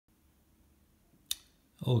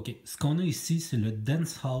OK. Ce qu'on a ici, c'est le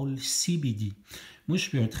Hall CBD. Moi, je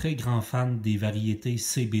suis un très grand fan des variétés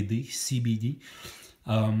CBD,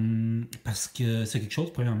 parce que c'est quelque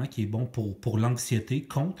chose, premièrement, qui est bon pour l'anxiété,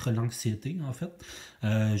 contre l'anxiété, en fait.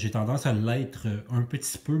 J'ai tendance à l'être un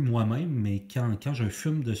petit peu moi-même, mais quand je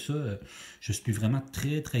fume de ça, je suis vraiment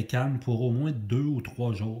très, très calme pour au moins 2 ou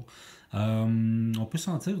 3 jours. On peut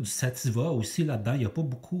sentir du sativa aussi là-dedans. Il n'y a pas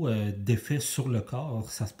beaucoup d'effets sur le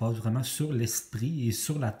corps. Ça se passe vraiment sur l'esprit et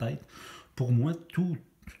sur la tête. Pour moi, tout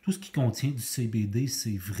ce qui contient du CBD,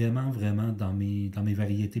 c'est vraiment, vraiment dans mes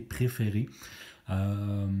variétés préférées.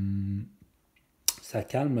 Euh, Ça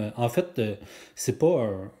calme. En fait, c'est pas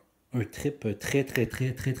un trip très, très,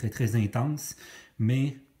 très, très, très, très intense,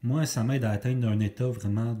 mais moi, ça m'aide à atteindre un état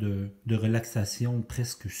vraiment de relaxation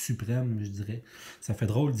presque suprême, je dirais. Ça fait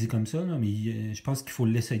drôle dit comme ça, là, mais je pense qu'il faut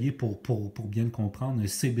l'essayer pour bien le comprendre. Le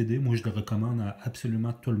CBD, moi, je le recommande à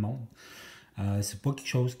absolument tout le monde. C'est pas quelque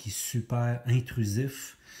chose qui est super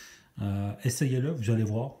intrusif. Essayez-le, vous allez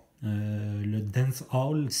voir. Le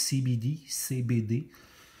Dancehall CBD,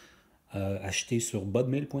 acheté sur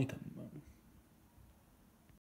budmail.com.